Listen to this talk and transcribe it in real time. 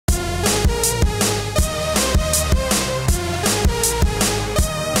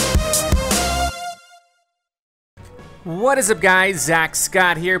What is up, guys?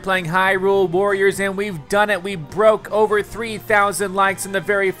 ZackScott here playing Hyrule Warriors, and we've done it. We broke over 3,000 likes in the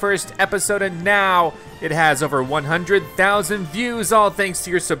very first episode, and now it has over 100,000 views, all thanks to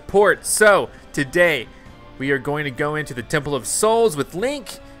your support. So, today, we are going to go into the Temple of Souls with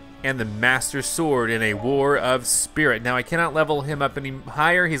Link and the Master Sword in a War of Spirit. Now, I cannot level him up any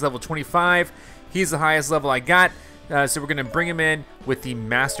higher. He's level 25. He's the highest level I got. So we're going to bring him in with the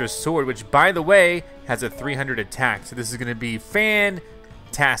Master Sword, which, by the way, has a 300 attack. So this is going to be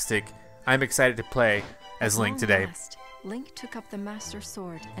fantastic. I'm excited to play as Link today. Last, Link took up the Master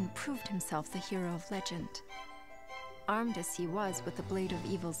Sword and proved himself the hero of legend. Armed as he was with the Blade of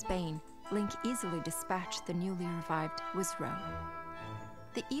Evil's Bane, Link easily dispatched the newly revived Wizrow.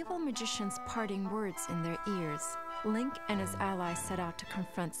 The evil magician's parting words in their ears, Link and his allies set out to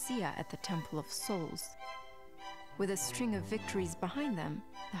confront Sia at the Temple of Souls. With a string of victories behind them,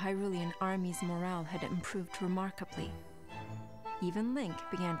 the Hyrulean army's morale had improved remarkably. Even Link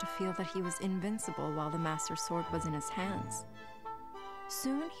began to feel that he was invincible while the Master Sword was in his hands.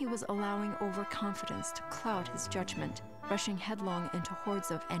 Soon he was allowing overconfidence to cloud his judgment, rushing headlong into hordes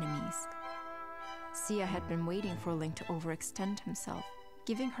of enemies. Sia had been waiting for Link to overextend himself,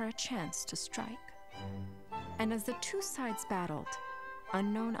 giving her a chance to strike. And as the two sides battled,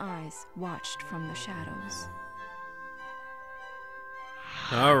 unknown eyes watched from the shadows.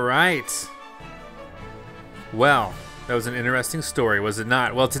 All right. Well, that was an interesting story, was it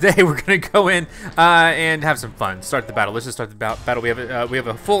not? Well, today we're gonna go in and have some fun. Start the battle. Let's just start the battle. We have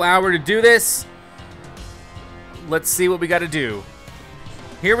a full hour to do this. Let's see what we got to do.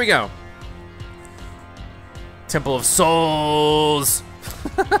 Here we go. Temple of Souls.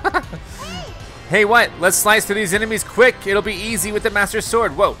 Hey, what? Let's slice through these enemies quick. It'll be easy with the Master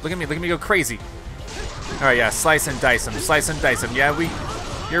Sword. Whoa! Look at me go crazy. All right, yeah, slice and dice him. Slice and dice him. Yeah,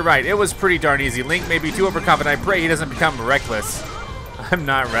 you're right. It was pretty darn easy. Link may be too overconfident. I pray he doesn't become reckless. I'm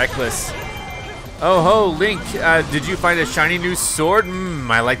not reckless. Oh ho, Link, did you find a shiny new sword?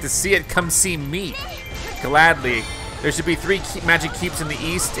 I like to see it. Come see me. Gladly. There should be 3 magic keeps in the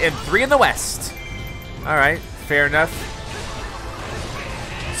east and 3 in the west. All right, fair enough.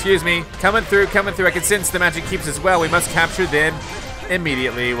 Excuse me, coming through. I can sense the magic keeps as well. We must capture them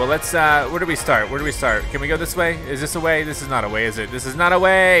immediately. Well, let's, where do we start? Can we go this way? Is this a way? This is not a way, is it? This is not a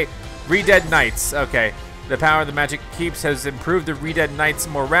way! Re-Dead Knights. Okay. The power of the magic keeps has improved the Re-Dead Knights'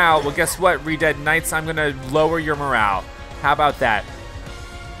 morale. Well, guess what, Re-Dead Knights? I'm gonna lower your morale. How about that?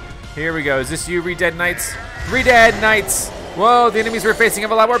 Here we go. Is this you, Re-Dead Knights? Re-Dead Knights! Whoa, the enemies we're facing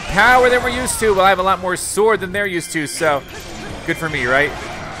have a lot more power than we're used to. Well, I have a lot more sword than they're used to, so good for me, right?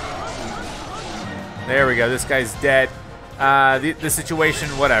 There we go. This guy's dead. The situation,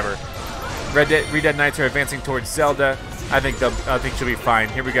 whatever. Re-Dead Knights are advancing towards Zelda. I think she'll be fine.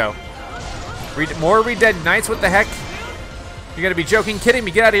 Here we go. More Re-Dead Knights? What the heck? You gotta be joking, kidding me?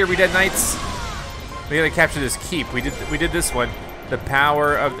 Get out of here, Re-Dead Knights. We gotta capture this keep. We did this one. The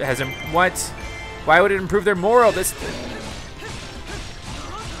power of what? Why would it improve their moral?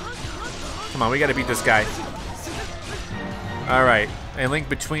 Come on, we gotta beat this guy. All right. A link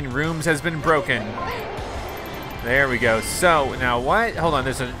between rooms has been broken. There we go. So now what? Hold on.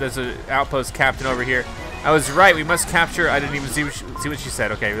 There's an outpost captain over here. I was right. We must capture. I didn't even see what she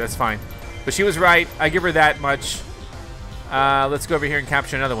said. Okay, that's fine. But she was right. I give her that much. Let's go over here and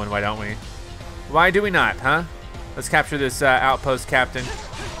capture another one. Why don't we? Why do we not? Huh? Let's capture this outpost captain.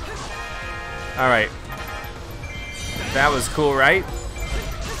 All right. That was cool, right?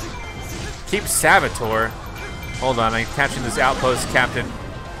 Keep Saboteur. Hold on. I'm capturing this outpost captain.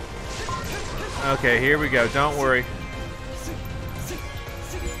 Okay, here we go. Don't worry.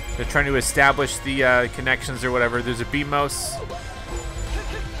 They're trying to establish the connections or whatever. There's a BMOS.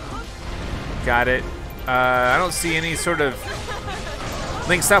 Got it. I don't see any sort of...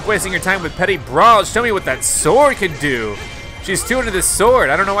 Link, stop wasting your time with petty brawls. Show me what that sword can do. She's too into this sword.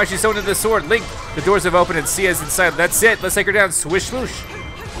 I don't know why she's so into this sword. Link, the doors have opened and Sia's inside. That's it. Let's take her down. Swish, swoosh.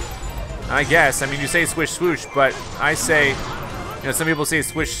 I guess. I mean, you say swish, swoosh, but I say... You know, some people say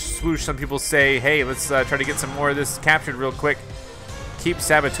swish, swoosh. Some people say, hey, let's try to get some more of this captured real quick. Keep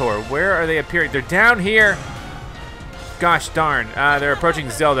Saboteur. Where are they appearing? They're down here. Gosh darn. They're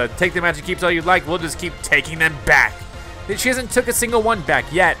approaching Zelda. Take the magic keeps all you'd like. We'll just keep taking them back. She hasn't took a single one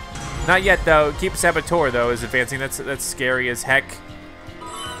back yet. Not yet, though. Keep Saboteur, though, is advancing. That's scary as heck.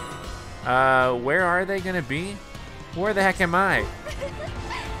 Where are they going to be? Where the heck am I?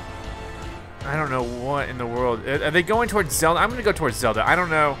 I don't know what in the world. Are they going towards Zelda? I'm gonna go towards Zelda. I don't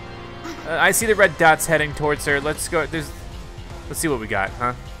know. I see the red dots heading towards her. Let's go. Let's see what we got,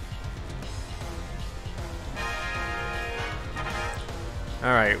 huh? All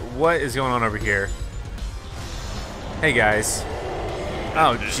right. What is going on over here? Hey guys.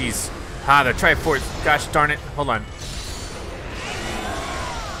 Oh jeez. Ah, the Triforce. Gosh darn it. Hold on.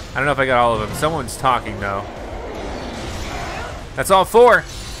 I don't know if I got all of them. Someone's talking though. That's all 4.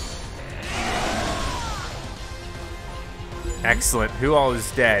 Excellent. Who all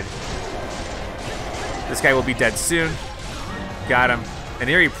is dead? This guy will be dead soon. Got him. An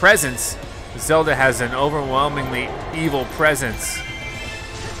eerie presence. Zelda has an overwhelmingly evil presence.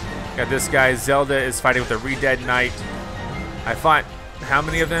 Got this guy. Zelda is fighting with a Re-Dead Knight. I fought how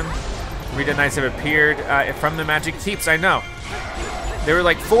many of them? Re-Dead Knights have appeared from the Magic Keeps, I know. There were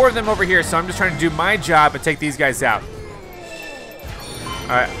like 4 of them over here, so I'm just trying to do my job and take these guys out.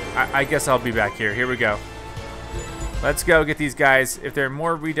 Alright, I guess I'll be back here. Here we go. Let's go get these guys. If there are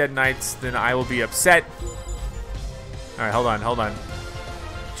more Re-Dead Knights, then I will be upset. Alright, hold on.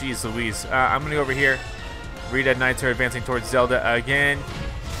 Jeez Louise. I'm gonna go over here. Re-Dead Knights are advancing towards Zelda again.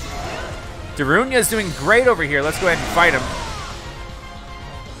 Darunia's doing great over here. Let's go ahead and fight him.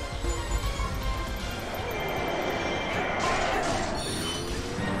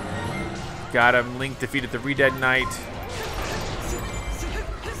 Got him. Link defeated the Re-Dead Knight.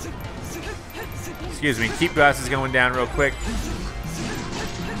 Excuse me. Keep Glass is going down real quick.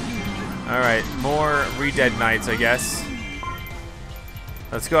 Alright, more Re-Dead Knights, I guess.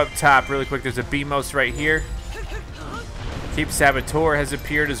 Let's go up top really quick. There's a Beamos right here. Keep Saboteur has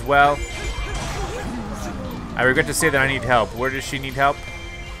appeared as well. I regret to say that I need help. Where does she need help?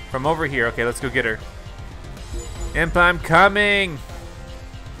 From over here. Okay, let's go get her. Imp, I'm coming!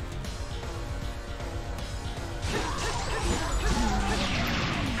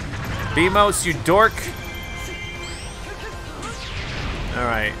 Beamos, you dork!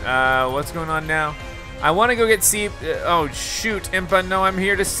 Alright, what's going on now? I want to go get oh shoot, Impa, no, I'm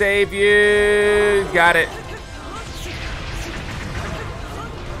here to save you! Got it.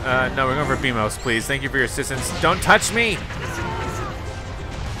 No, we're going for Beamos, please. Thank you for your assistance. Don't touch me!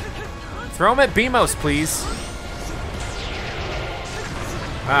 Throw him at Beamos, please.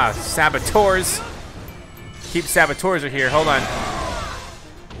 Ah, Saboteurs. Keep Saboteurs are here, hold on.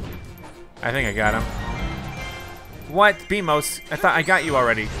 I think I got him. What? Beamos? I thought I got you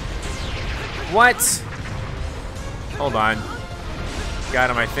already. What? Hold on. Got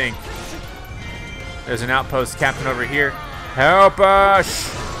him, I think. There's an outpost captain over here. Help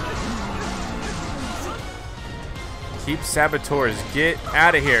us! Keep Saboteurs. Get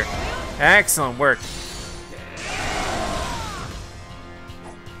out of here. Excellent work.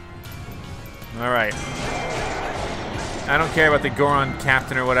 Alright. I don't care about the Goron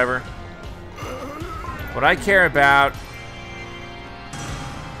captain or whatever. What I care about...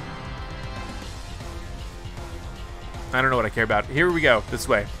 I don't know what I care about. Here we go. This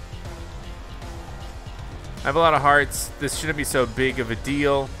way. I have a lot of hearts. This shouldn't be so big of a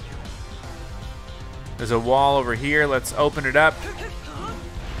deal. There's a wall over here. Let's open it up.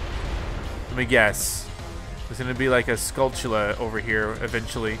 Let me guess. There's going to be like a Skulltula over here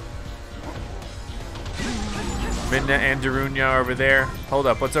eventually. Midna and Darunia are over there. Hold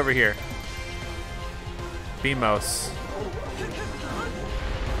up. What's over here? Beamos.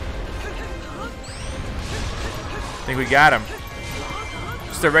 I think we got him.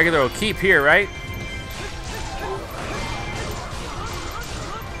 Just a regular old keep here, right?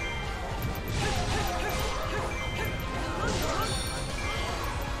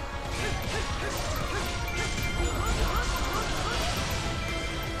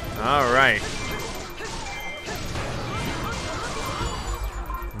 All right.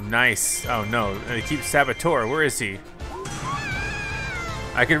 Nice. Oh no, he keeps Saboteur. Where is he?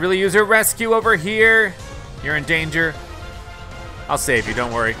 I could really use a rescue over here. You're in danger. I'll save you,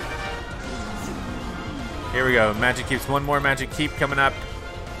 don't worry. Here we go. Magic Keeps. One more Magic Keep coming up.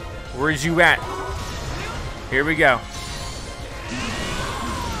 Where's you at? Here we go.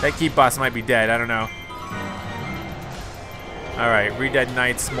 That Keep boss might be dead. I don't know. Alright, Re-Dead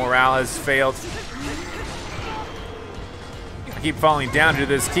Knight's morale has failed. I keep falling down to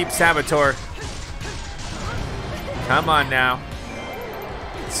this. Keep Saboteur. Come on now.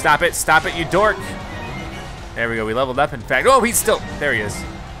 Stop it, you dork. There we go, we leveled up in fact. Oh, he's still, there he is.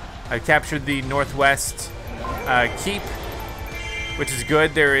 I captured the northwest keep, which is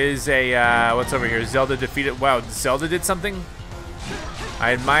good. There is a, what's over here? Zelda defeated, wow, Zelda did something?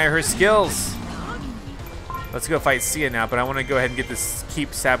 I admire her skills. Let's go fight Sia now, but I want to go ahead and get this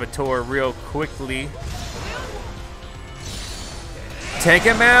Keep Saboteur real quickly. Take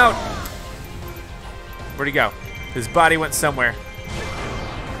him out! Where'd he go? His body went somewhere.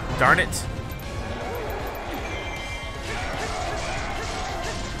 Darn it.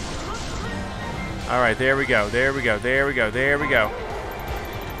 All right, there we go, there we go, there we go, there we go.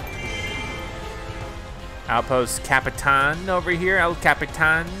 Outpost Capitan over here, El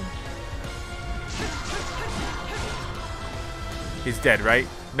Capitan. He's dead, right?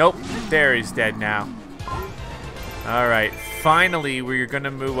 Nope, there he's dead now. All right, finally we're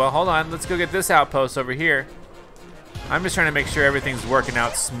gonna move, well, hold on, let's go get this outpost over here. I'm just trying to make sure everything's working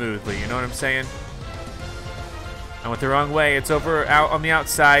out smoothly, you know what I'm saying? I went the wrong way, it's over out on the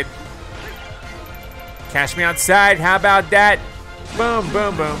outside. Catch me outside, how about that? Boom,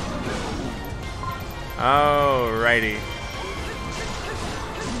 boom, boom. Alrighty.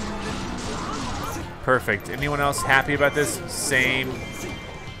 Perfect. Anyone else happy about this? Same.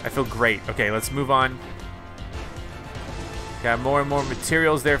 I feel great. Okay, let's move on. Got more and more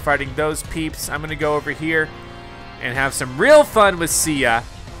materials there fighting those peeps. I'm gonna go over here and have some real fun with Sia.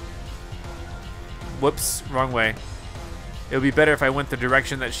 Whoops, wrong way. It would be better if I went the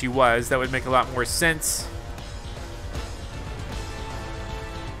direction that she was. That would make a lot more sense.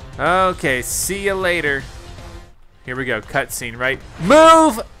 Okay, see you later. Here we go, cutscene, right?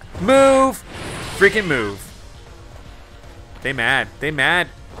 Move! Move! Freaking move. They mad, they mad.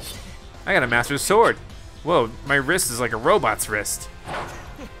 I got a master sword. Whoa, my wrist is like a robot's wrist.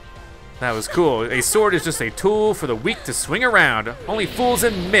 That was cool. A sword is just a tool for the weak to swing around. Only fools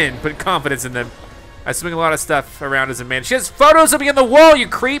and men put confidence in them. I swing a lot of stuff around as a man. She has photos of me on the wall, you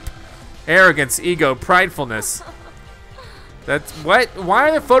creep! Arrogance, ego, pridefulness. That's, what? Why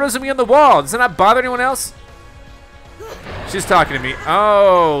are there photos of me on the wall? Does that not bother anyone else? She's talking to me.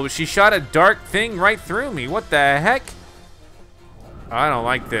 Oh, she shot a dark thing right through me. What the heck? I don't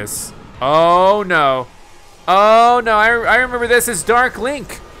like this. Oh no. Oh no, I remember this as Dark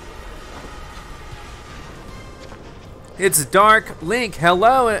Link. It's Dark Link.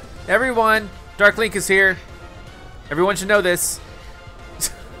 Hello, everyone. Dark Link is here. Everyone should know this.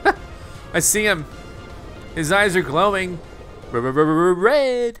 I see him. His eyes are glowing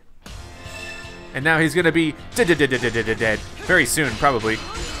red. And now he's gonna be dead. Very soon, probably.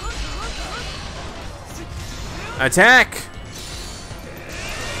 Attack!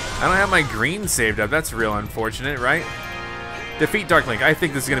 I don't have my green saved up. That's real unfortunate, right? Defeat Dark Link. I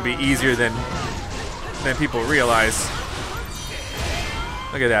think this is gonna be easier than people realize.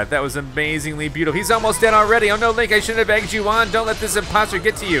 Look at that. That was amazingly beautiful. He's almost dead already. Oh no, Link, I shouldn't have egged you on. Don't let this imposter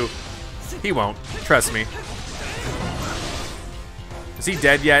get to you. He won't. Trust me. Is he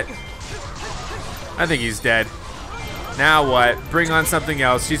dead yet? I think he's dead. Now what? Bring on something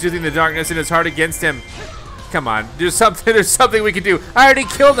else. She's using the darkness in his heart against him. Come on. There's something we can do. I already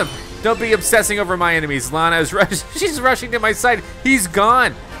killed him. Don't be obsessing over my enemies. Lana is she's rushing to my side. He's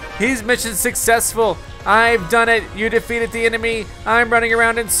gone. He's mission successful. I've done it. You defeated the enemy. I'm running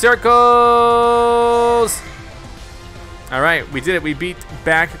around in circles. All right, we did it. We beat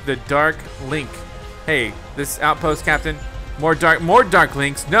back the Dark Link. Hey, this outpost captain. More Dark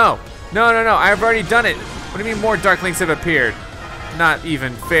Links. No. I've already done it. What do you mean more Dark Links have appeared? Not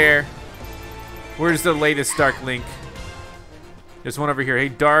even fair. Where's the latest Dark Link? There's one over here. Hey,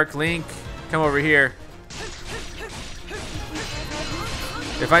 Dark Link, come over here.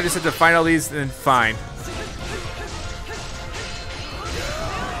 If I just have to fight all these, then fine.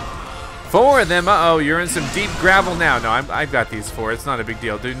 4 of them. Uh-oh, you're in some deep gravel now. No, I've got these 4. It's not a big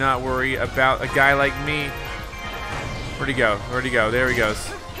deal. Do not worry about a guy like me. Where'd he go? Where'd he go? There he goes.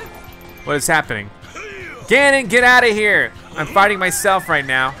 What is happening? Ganon, get out of here! I'm fighting myself right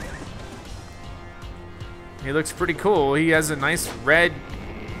now. He looks pretty cool. He has a nice red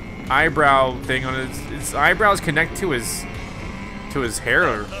eyebrow thing on his eyebrows connect to his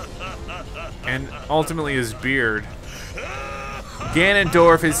hair and ultimately his beard.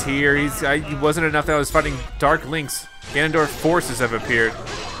 Ganondorf is here. He wasn't enough that I was fighting Dark Links. Ganondorf forces have appeared.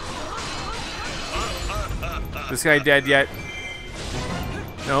 This guy dead yet?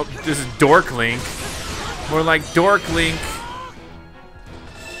 Nope, this is Dork Link. More like Dork Link.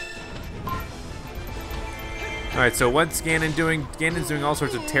 Alright, so what's Ganon doing? Ganon's doing all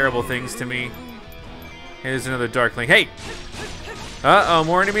sorts of terrible things to me. Here's another Dark Link. Hey! Uh-oh,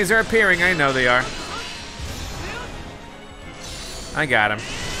 more enemies are appearing. I know they are. I got him.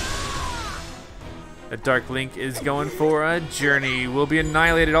 The Dark Link is going for a journey. Will be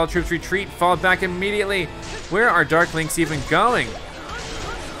annihilated. All troops retreat. Fall back immediately. Where are Dark Links even going?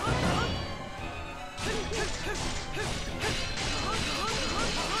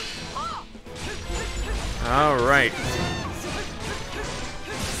 All right.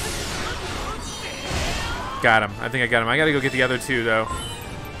 Got him. I think I got him. I gotta go get the other 2 though.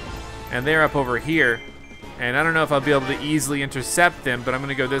 And they're up over here. And I don't know if I'll be able to easily intercept them, but I'm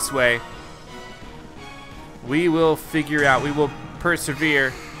gonna go this way. We will figure out. We will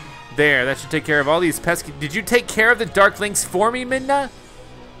persevere. There, that should take care of all these pesky. Did you take care of the Dark Links for me, Midna?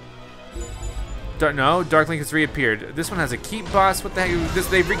 No, Dark Link has reappeared. This one has a keep boss. What the heck?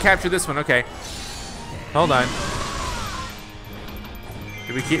 They've recaptured this one. Okay. Hold on.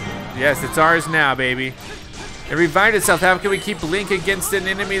 Did we keep? Yes, it's ours now, baby. It revived itself. How can we keep Link against an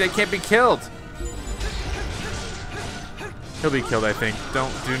enemy that can't be killed? He'll be killed, I think.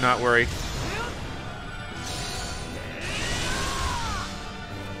 Do not worry.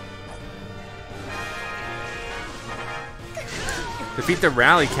 Defeat the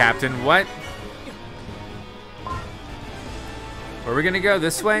rally captain. What? Where are we gonna go?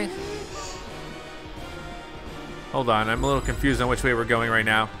 This way? Hold on, I'm a little confused on which way we're going right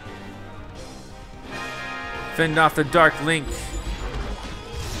now. Fend off the Dark Link.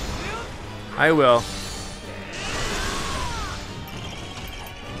 I will.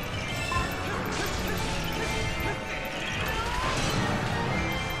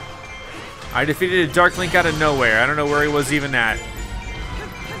 I defeated a Dark Link out of nowhere. I don't know where he was even at.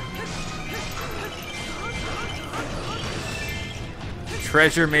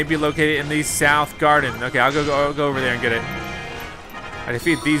 Treasure may be located in the South Garden. Okay, I'll go over there and get it. I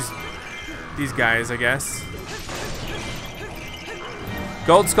defeat these guys, I guess.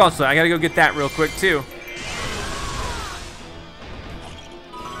 Gold Sculpture. I gotta go get that real quick too.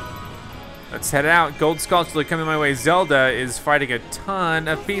 Let's head out. Gold Sculpture coming my way. Zelda is fighting a ton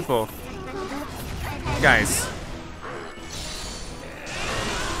of people. Guys.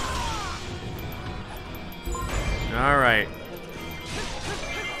 All right.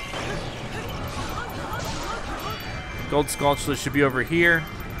 Gold Sculpture should be over here.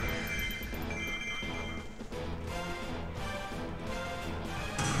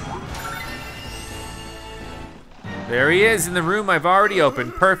 There he is in the room I've already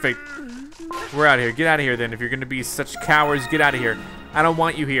opened. Perfect. We're out of here. Get out of here then. If you're going to be such cowards, get out of here. I don't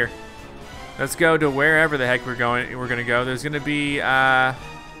want you here. Let's go to wherever the heck we're going to go. There's going to be, man,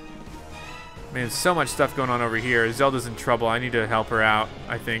 so much stuff going on over here. Zelda's in trouble. I need to help her out,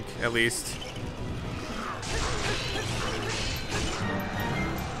 I think, at least.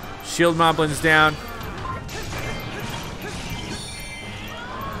 Shield Moblin's down.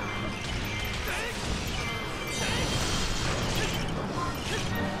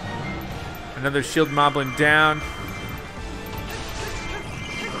 Another Shield Moblin down.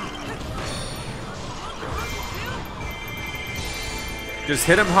 Just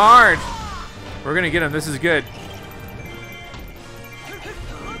hit him hard. We're gonna get him. This is good.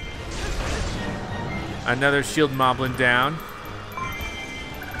 Another Shield Moblin down.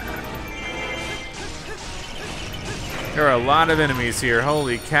 There are a lot of enemies here.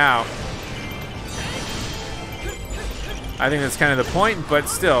 Holy cow. I think that's kind of the point, but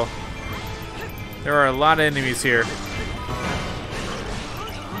still. There are a lot of enemies here.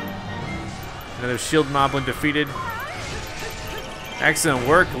 Another Shield Moblin defeated. Excellent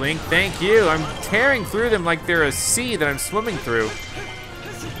work, Link. Thank you. I'm tearing through them like they're a sea that I'm swimming through.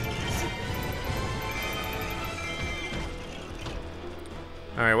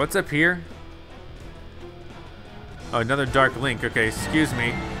 All right, what's up here? Oh, another Dark Link. Okay, excuse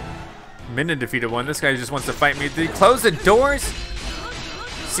me. Minden defeated one. This guy just wants to fight me. Did he close the doors?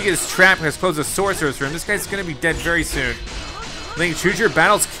 See, his trap has closed the sorcerer's room. This guy's gonna be dead very soon. Link, choose your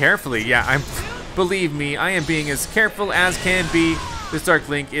battles carefully. Yeah, believe me, I am being as careful as can be. This Dark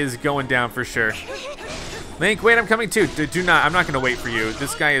Link is going down for sure. Link, wait, I'm coming too. Do not, I'm not gonna wait for you.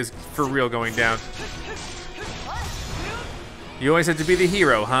 This guy is for real going down. You always have to be the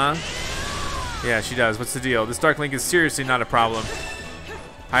hero, huh? Yeah, she does. What's the deal? This Dark Link is seriously not a problem.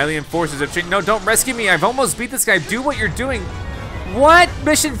 Hylian forces have changed. No, don't rescue me. I've almost beat this guy. Do what you're doing. What?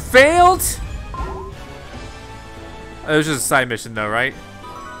 Mission failed? It was just a side mission though, right?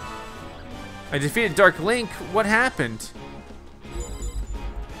 I defeated Dark Link. What happened?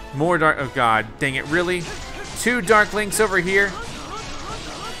 More Dark... Oh god, dang it, really? 2 Dark Links over here?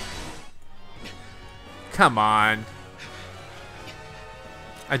 Come on.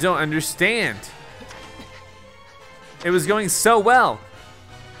 I don't understand. It was going so well.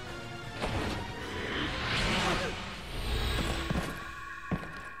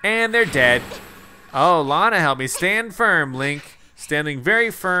 And they're dead. Oh, Lana help me. Stand firm, Link. Standing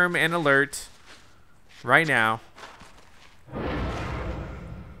very firm and alert right now.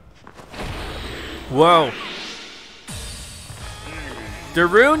 Whoa.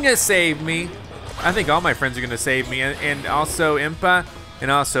 Darunia saved me. I think all my friends are gonna save me, and also Impa, and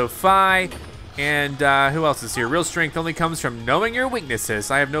also Phi, and who else is here? Real strength only comes from knowing your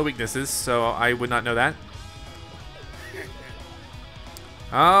weaknesses. I have no weaknesses, so I would not know that.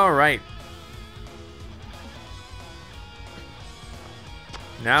 All right.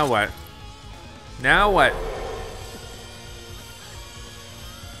 Now what? Now what?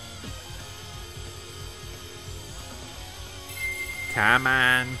 Come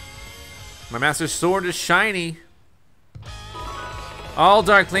on. My Master Sword is shiny. All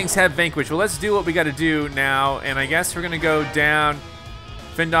Dark Links have vanquished. Well, let's do what we got to do now, and I guess we're gonna go down,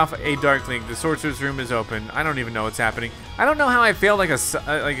 fend off a Dark Link. The Sorcerer's Room is open. I don't even know what's happening. I don't know how I failed like a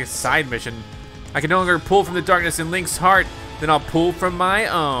side mission. I can no longer pull from the darkness in Link's heart. Then I'll pull from my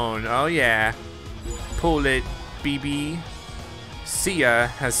own. Oh yeah, pull it, BB. Sia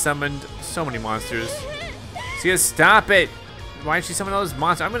has summoned so many monsters. Sia, stop it! Why did she summon all those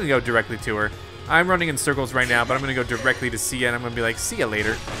monsters? I'm gonna go directly to her. I'm running in circles right now, but I'm gonna go directly to Sia, and I'm gonna be like, see ya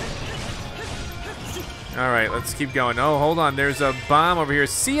later. All right, let's keep going. Oh, hold on, there's a bomb over here.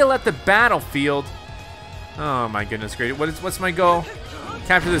 Seal at the battlefield. Oh my goodness, great. What's my goal?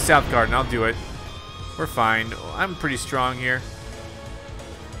 Capture the South Garden, I'll do it. We're fine. I'm pretty strong here.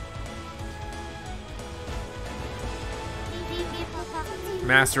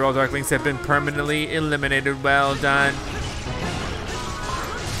 Master, all Dark Links have been permanently eliminated. Well done.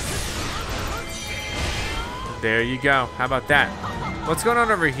 There you go. How about that? What's going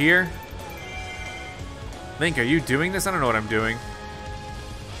on over here? Link, are you doing this? I don't know what I'm doing.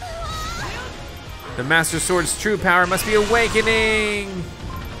 The Master Sword's true power must be awakening.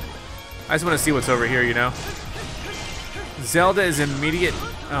 I just want to see what's over here, you know? Zelda is immediate.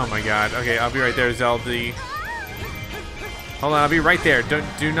 Oh my god. Okay, I'll be right there, Zelda. Hold on, I'll be right there.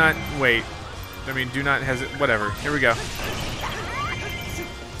 Do not wait. I mean, do not hesitate. Whatever. Here we go.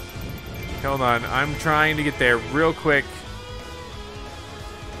 Hold on. I'm trying to get there real quick.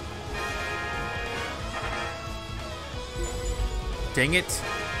 Dang it.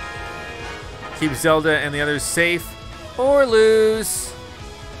 Keep Zelda and the others safe or lose.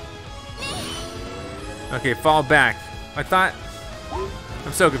 Okay, fall back. I'm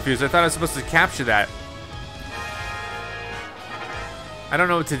so confused. I thought I was supposed to capture that. I don't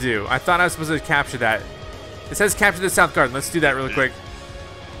know what to do. I thought I was supposed to capture that. It says capture the South Garden. Let's do that really quick.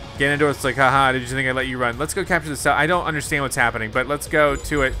 Ganondorf's like, haha, did you think I'd let you run? Let's go capture the South. I don't understand what's happening, but let's go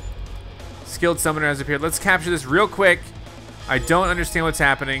to it. Skilled Summoner has appeared. Let's capture this real quick. I don't understand what's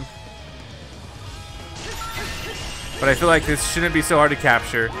happening. But I feel like this shouldn't be so hard to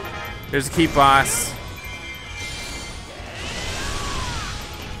capture. There's a key boss.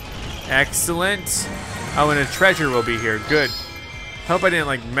 Excellent. Oh, and a treasure will be here. Good. Hope I didn't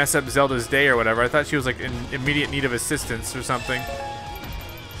like mess up Zelda's day or whatever. I thought she was like in immediate need of assistance or something.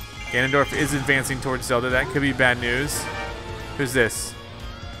 Ganondorf is advancing towards Zelda. That could be bad news. Who's this?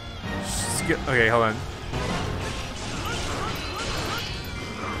 Okay, hold on.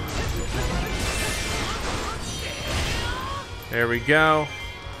 There we go.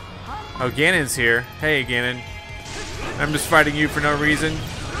 Oh, Ganon's here. Hey, Ganon. I'm just fighting you for no reason.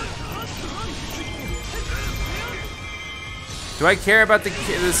 Do I care about the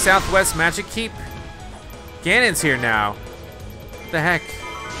Southwest Magic Keep? Ganon's here now. What the heck?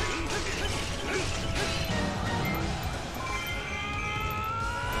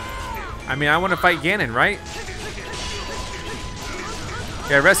 I mean, I want to fight Ganon, right?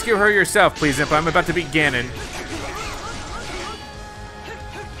 Yeah, rescue her yourself, please, Impa. I'm about to beat Ganon.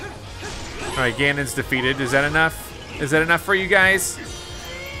 Alright, Ganon's defeated. Is that enough? Is that enough for you guys?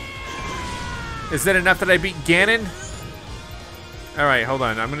 Is that enough that I beat Ganon? Alright, hold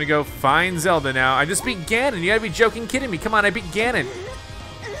on. I'm gonna go find Zelda now. I just beat Ganon. You gotta be joking, kidding me. Come on, I beat Ganon.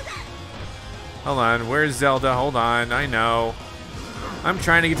 Hold on, where's Zelda? Hold on, I know. I'm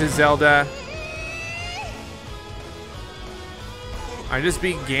trying to get to Zelda. I just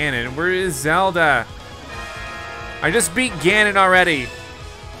beat Ganon. Where is Zelda? I just beat Ganon already.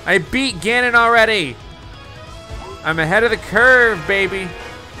 I beat Ganon already. I'm ahead of the curve, baby.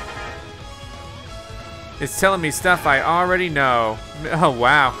 It's telling me stuff I already know. Oh,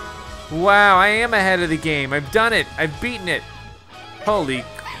 wow. Wow, I am ahead of the game. I've done it. I've beaten it. Holy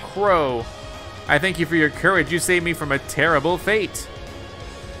crow. I thank you for your courage. You saved me from a terrible fate.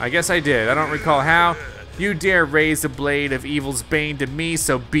 I guess I did. I don't recall how. You dare raise the blade of evil's bane to me,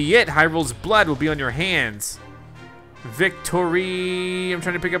 so be it. Hyrule's blood will be on your hands. Victory. I'm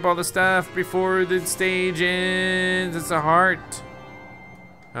trying to pick up all the stuff before the stage ends. It's a heart.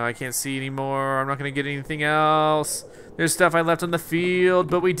 Oh, I can't see anymore. I'm not gonna get anything else. There's stuff I left on the field,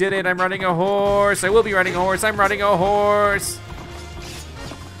 but we did it. I'm riding a horse. I will be riding a horse. I'm riding a horse.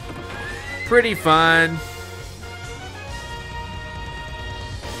 Pretty fun.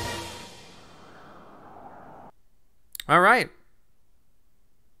 All right.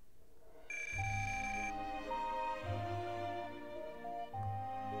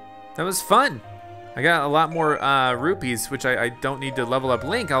 That was fun. I got a lot more rupees, which I don't need to level up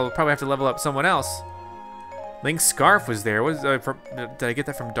Link. I'll probably have to level up someone else. Link's scarf was there. Did I get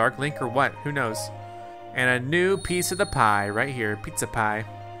that from Dark Link or what? Who knows? And a new piece of the pie right here. Pizza pie.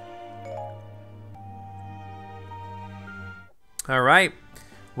 All right.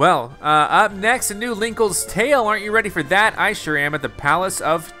 Well, up next, a new Linkle's Tale. Aren't you ready for that? I sure am, at the Palace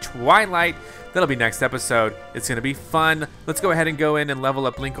of Twilight. That'll be next episode. It's going to be fun. Let's go ahead and go in and level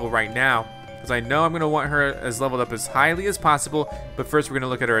up Linkle right now, because I know I'm going to want her as leveled up as highly as possible. But first, we're going to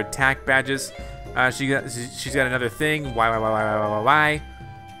look at her attack badges. She's got another thing. Why?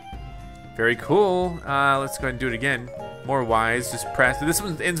 Very cool. Let's go ahead and do it again. More Ys. Just press. This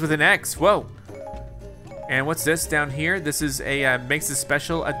one ends with an X. Whoa. And what's this down here? This is a makes the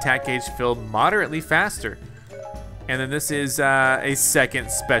special attack gauge feel moderately faster. And then this is a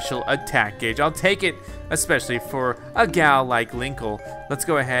second special attack gauge. I'll take it, especially for a gal like Linkle. Let's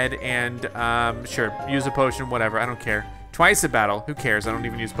go ahead and sure, use a potion, whatever. I don't care. Twice a battle. Who cares? I don't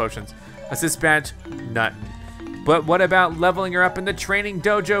even use potions. Assist badge, none. But what about leveling her up in the training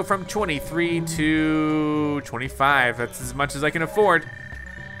dojo from 23 to 25? That's as much as I can afford.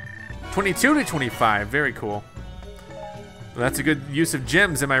 22 to 25, very cool. Well, that's a good use of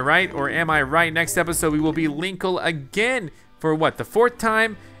gems, am I right? Or am I right? Next episode, we will be Linkle again for what, the 4th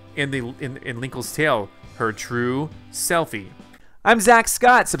time in Linkle's Tale, her true selfie. I'm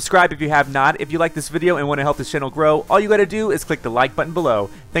ZackScott. Subscribe if you have not. If you like this video and want to help this channel grow, all you gotta do is click the like button below.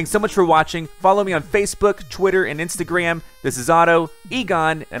 Thanks so much for watching. Follow me on Facebook, Twitter, and Instagram. This is Otto,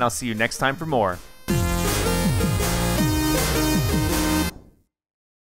 Egon, and I'll see you next time for more.